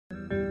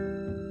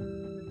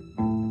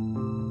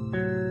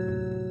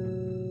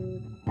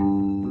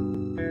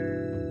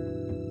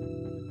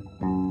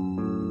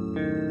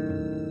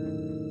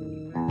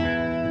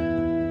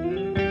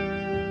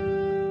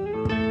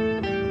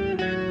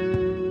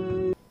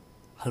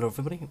Hello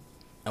everybody,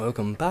 and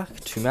welcome back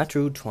to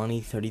Metro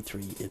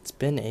 2033. It's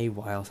been a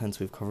while since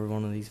we've covered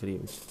one of these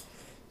videos,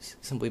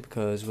 simply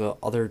because, well,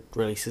 other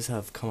releases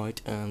have come out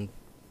and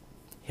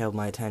held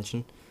my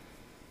attention.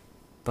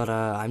 But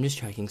I'm just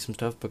checking some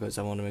stuff because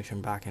I want to make sure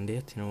I'm back into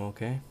it,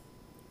 okay?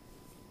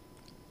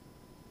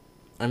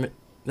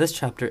 This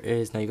chapter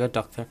is, now you got a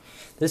duck there,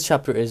 this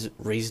chapter is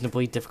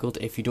reasonably difficult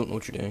if you don't know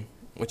what you're doing,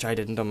 which I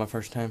didn't on my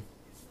first time.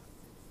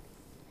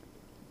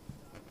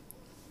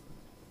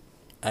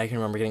 I can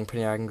remember getting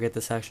pretty angry at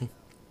this section.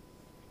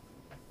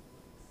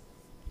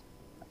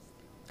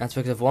 That's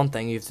because of one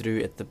thing you have to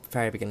do at the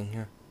very beginning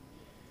here.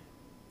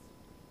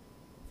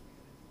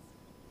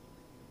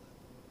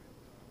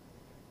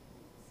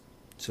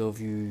 So if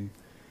you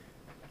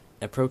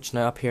approach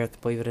now up here, I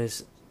believe it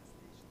is,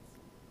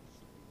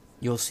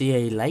 you'll see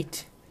a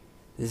light.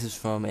 This is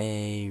from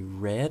a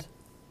red.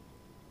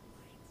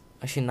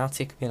 Actually,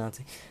 Nazi, it could be a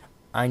Nazi.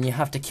 And you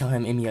have to kill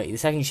him immediately. The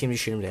second you see him,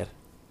 just shoot him dead.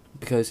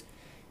 Because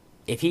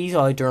if he's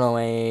out running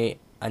away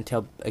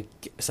until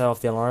set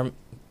off the alarm,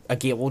 a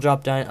gate will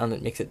drop down and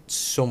it makes it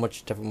so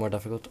much more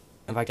difficult.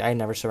 In fact, I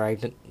never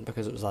survived it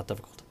because it was that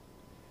difficult.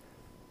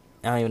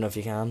 I don't even know if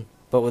you can.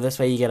 But with this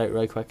way, you get out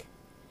really quick.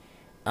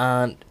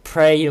 And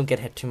pray you don't get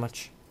hit too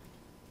much.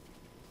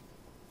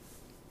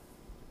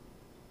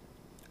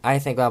 I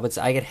think what happens,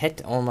 I get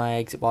hit on my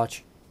exit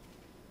watch.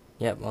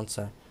 Yep, once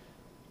there.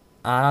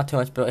 Not too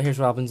much, but here's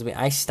what happens to me.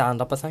 I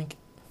stand up, I think.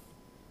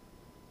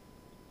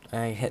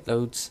 I hit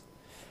loads.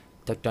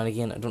 Duck down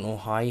again. I don't know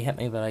how he hit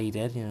me, but he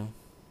did,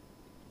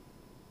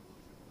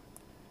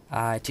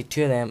 I took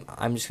two of them.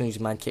 I'm just going to use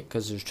my kit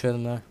because there's two of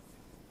them there.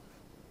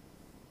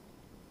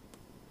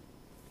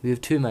 We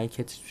have two med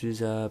kits, which is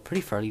pretty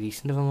fairly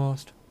decent if I'm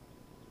honest.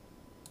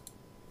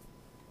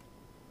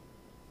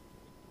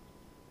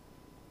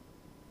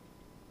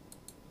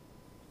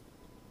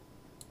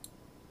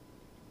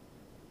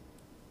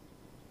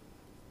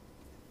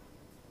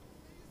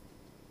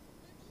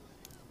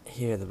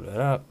 Here they blew it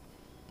up.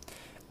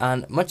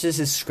 And much as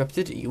this is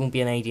scripted, you won't be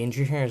in any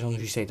danger here as long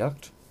as you stay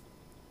ducked.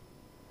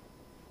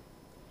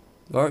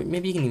 Or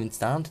maybe you can even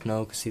stand.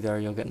 No, because see there,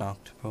 you'll get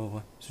knocked,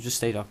 probably. So just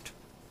stay ducked.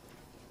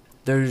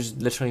 There's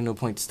literally no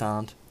point to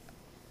stand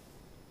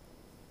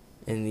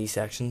in these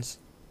sections.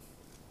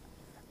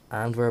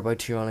 And we're about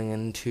to running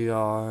into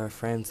our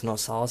friends Not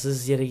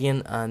Solaces yet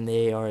again, and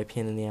they are a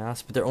pain in the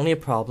ass. But they're only a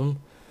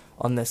problem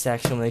on this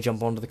section when they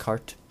jump onto the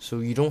cart. So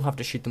you don't have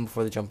to shoot them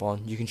before they jump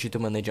on. You can shoot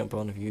them when they jump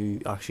on if you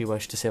actually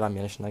wish to save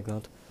ammunition like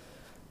that.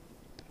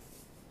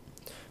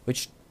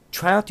 Which,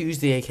 try not to use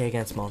the AK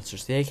against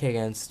monsters. The AK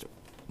against,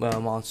 well,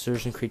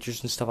 monsters and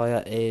creatures and stuff like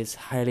that is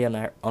highly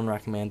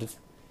unrecommended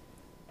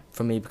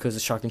for me because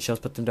the shotgun shells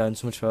put them down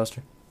so much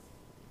faster.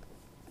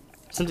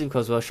 Simply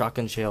because, well,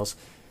 shotgun shells,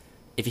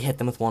 if you hit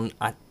them with one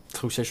at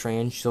closest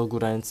range, they'll go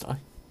down instantly.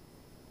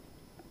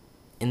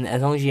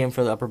 As long as you aim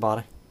for the upper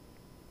body.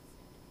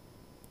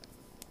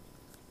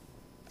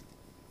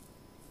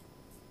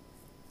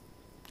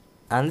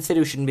 And this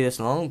video shouldn't be this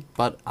long,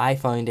 but I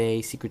found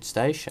a secret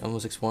stash and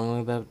was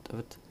exploring a bit of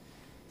it.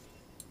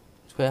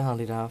 It's quite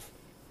handy to have.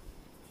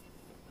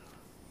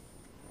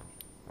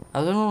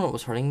 I don't know what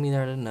was hurting me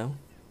there, I didn't know.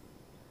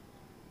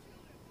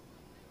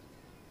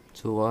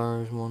 So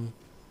where's 1,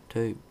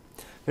 2.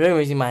 For any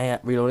reason my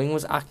reloading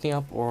was acting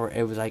up, or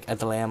it was like a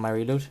delay on my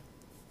reload.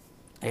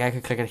 Like I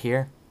could click it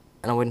here,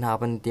 and it wouldn't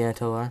happen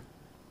until there.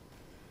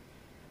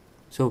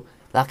 So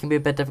that can be a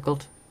bit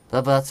difficult.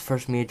 But that's the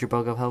first major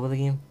bug I've had with the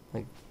game.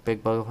 Like,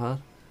 big bug I've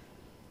had.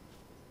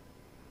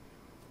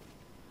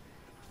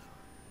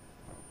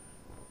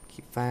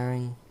 Keep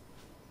firing.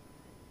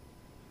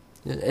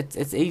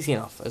 It's easy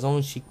enough as long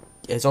as you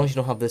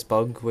don't have this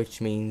bug, which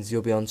means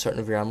you'll be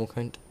uncertain of your ammo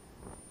count.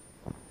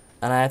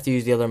 And I have to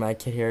use the other med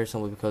kit here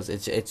simply because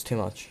it's too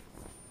much.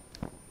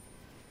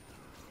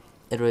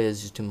 It really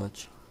is just too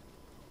much.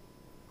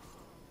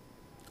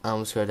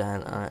 I'm just go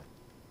down and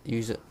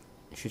use it.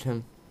 Shoot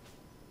him.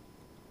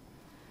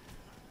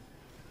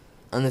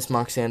 And this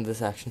marks the end of the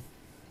section.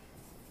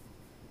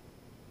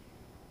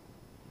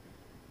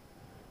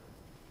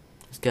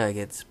 This guy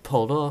gets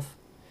pulled off.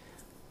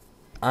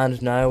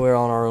 And now we're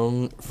on our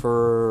own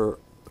for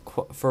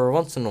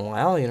once in a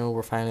while,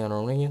 we're finally on our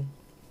own again.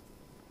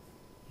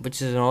 Which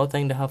is another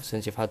thing to have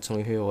since you've had so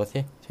many people with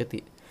you.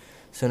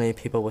 So many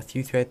people with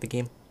you throughout the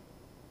game.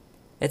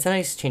 It's a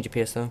nice change of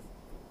pace though.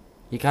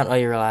 You can't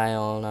really rely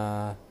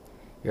on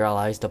your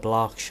allies to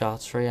block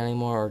shots for you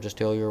anymore or just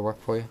do all your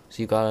work for you.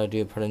 So you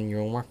gotta put in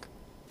your own work.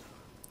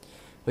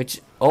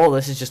 Which, all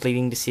this is just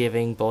leading to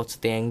saving bullets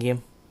at the end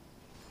game.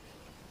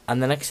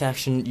 And the next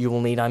section, you will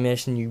need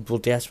ammunition. You will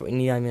desperately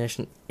need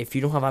ammunition. If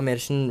you don't have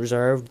ammunition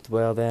reserved,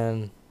 well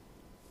then,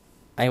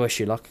 I wish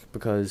you luck,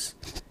 because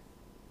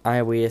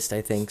I waste,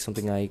 I think,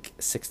 something like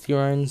 60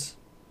 rounds.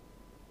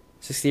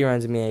 60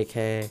 rounds of my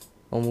AK,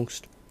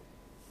 almost.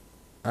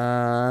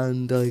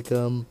 And, like,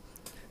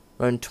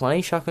 around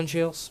 20 shotgun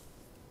shells.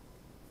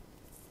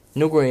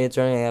 No grenades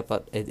or anything like that,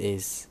 but it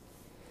is.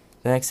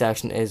 The next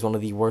section is one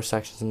of the worst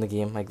sections in the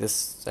game. Like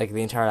the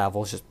entire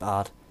level is just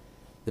bad.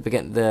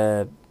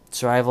 The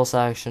survival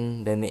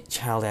section, then the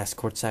child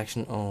escort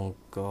section. Oh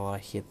god, I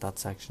hate that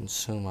section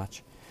so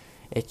much.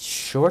 It's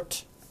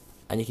short,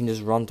 and you can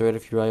just run through it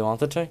if you really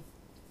wanted to,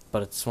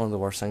 but it's one of the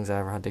worst things I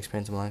ever had to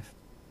experience in my life.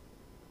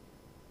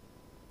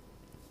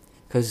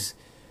 Because,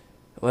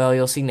 well,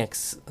 you'll see in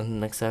the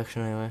next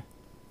section anyway,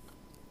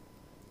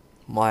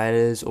 why it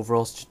is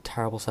overall such a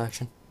terrible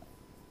section.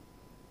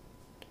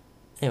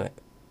 Anyway,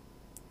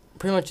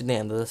 pretty much at the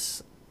end of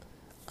this,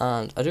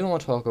 and I do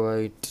want to talk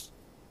about,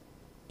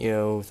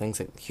 things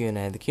like the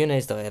Q&A. The Q&A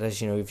is the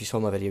latest, if you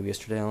saw my video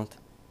yesterday on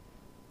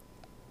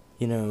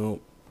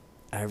it.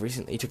 I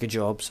recently took a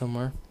job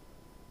somewhere,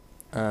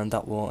 and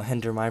that will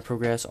hinder my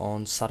progress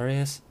on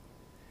Saturdays.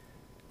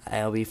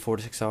 I'll be 4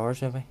 to 6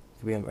 hours maybe.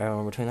 Could be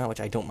around between that, which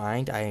I don't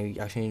mind. I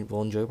actually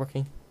will enjoy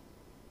working.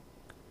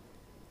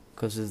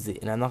 Because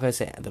and I'm not going to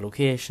say the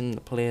location,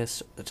 the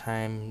place, the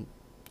time,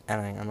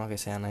 anything. I'm not going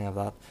to say anything of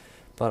that.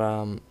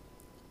 But,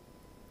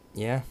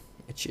 yeah,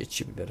 it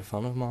should be a bit of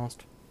fun if I'm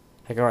honest.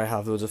 I already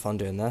have loads of fun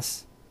doing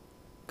this.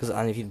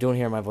 And if you don't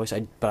hear my voice,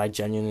 I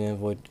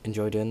genuinely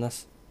enjoy doing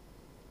this.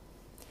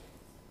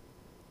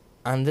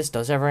 And this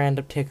does ever end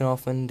up taking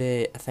off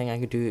into a thing I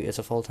could do as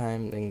a full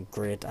time, then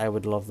great. I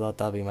would love that.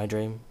 That'd be my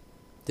dream.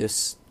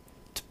 Just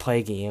to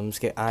play games.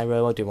 I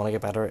really do want to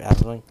get better at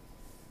editing.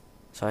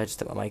 So I just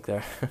hit my mic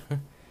there.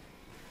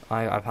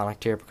 I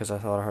panicked here because I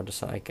thought I heard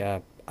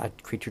a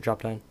creature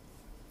drop down.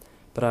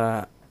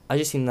 But I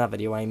just seen that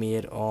video I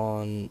made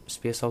on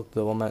Space Hulk,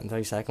 the 1 minute and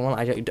 30-second one.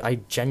 I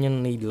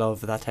genuinely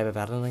love that type of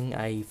editing.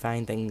 I've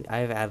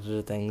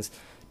edited things,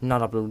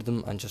 not uploaded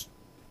them, and just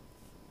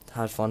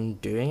had fun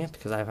doing it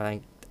because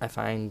I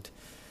find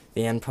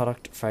the end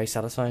product very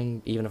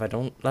satisfying, even if I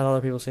don't let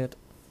other people see it.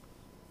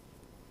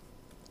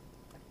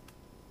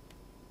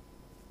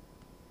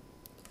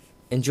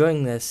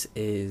 Enjoying this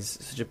is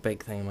such a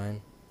big thing of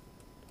mine.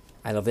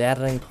 I love the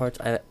editing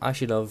part. I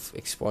actually love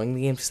exploring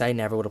the game because I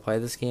never would have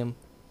played this game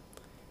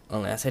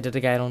unless I did a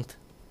guide on it,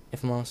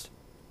 if I'm honest.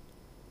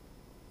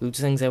 Loads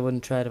of things I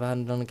wouldn't try if I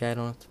hadn't done a guide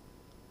on it.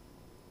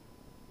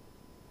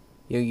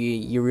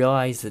 You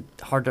realise that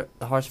the hard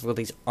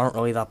difficulties aren't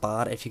really that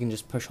bad if you can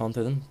just push on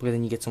through them, because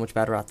then you get so much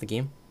better at the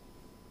game.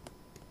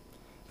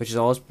 Which has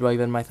always really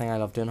been my thing. I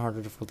love doing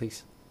harder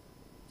difficulties.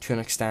 To an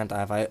extent,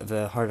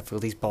 the hard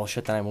difficulties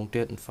bullshit, then I won't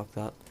do it, and fuck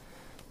that.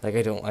 Like,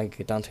 I don't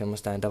like Dante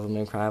Must Die and Devil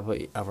May Cry,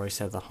 but I've already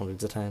said that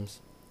hundreds of times.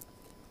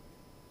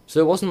 So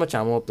there wasn't much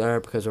ammo up there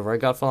because we've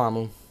already got full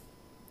ammo.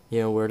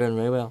 We're doing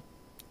really well.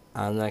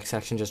 And the next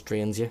section just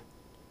drains you.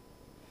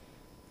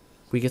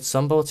 We get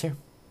some bullets here,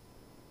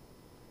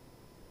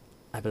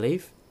 I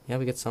believe. Yeah,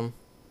 we get some.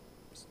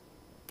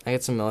 I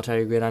get some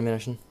military grade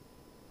ammunition.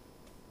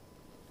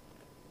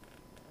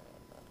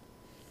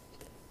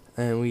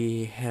 And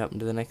we head up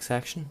into the next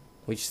section,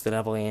 which is the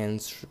level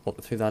ends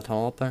through that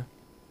tunnel up there.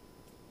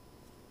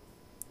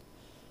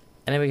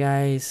 Anyway,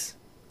 guys,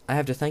 I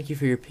have to thank you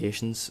for your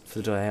patience for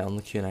the delay on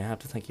the Q&A. I have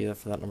to thank you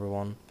for that, number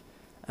one.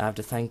 I have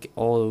to thank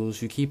all those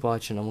who keep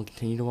watching and will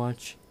continue to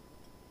watch.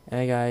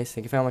 Anyway, guys,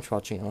 thank you very much for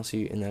watching, and I'll see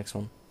you in the next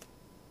one.